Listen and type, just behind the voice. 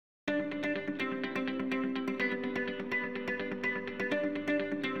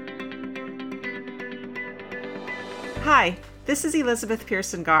Hi, this is Elizabeth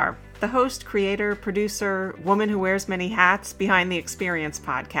Pearson Garr, the host, creator, producer, woman who wears many hats behind the Experience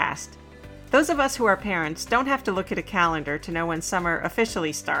podcast. Those of us who are parents don't have to look at a calendar to know when summer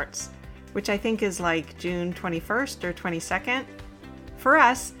officially starts, which I think is like June 21st or 22nd. For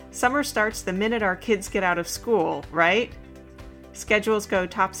us, summer starts the minute our kids get out of school, right? Schedules go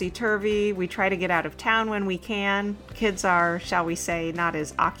topsy-turvy, we try to get out of town when we can. Kids are, shall we say, not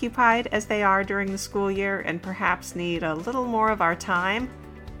as occupied as they are during the school year and perhaps need a little more of our time.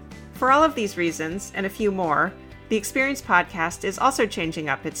 For all of these reasons, and a few more, the Experience podcast is also changing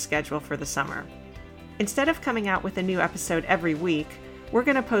up its schedule for the summer. Instead of coming out with a new episode every week, we're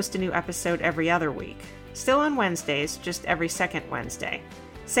going to post a new episode every other week. Still on Wednesdays, just every second Wednesday.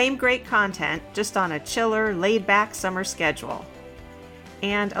 Same great content, just on a chiller, laid-back summer schedule.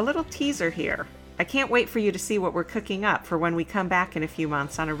 And a little teaser here. I can't wait for you to see what we're cooking up for when we come back in a few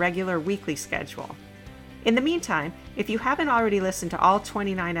months on a regular weekly schedule. In the meantime, if you haven't already listened to all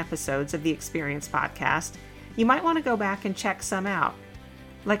 29 episodes of the Experience podcast, you might want to go back and check some out,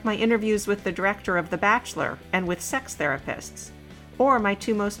 like my interviews with the director of The Bachelor and with sex therapists, or my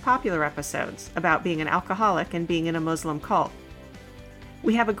two most popular episodes about being an alcoholic and being in a Muslim cult.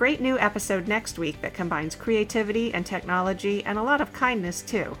 We have a great new episode next week that combines creativity and technology and a lot of kindness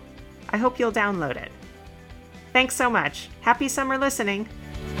too. I hope you'll download it. Thanks so much. Happy summer listening.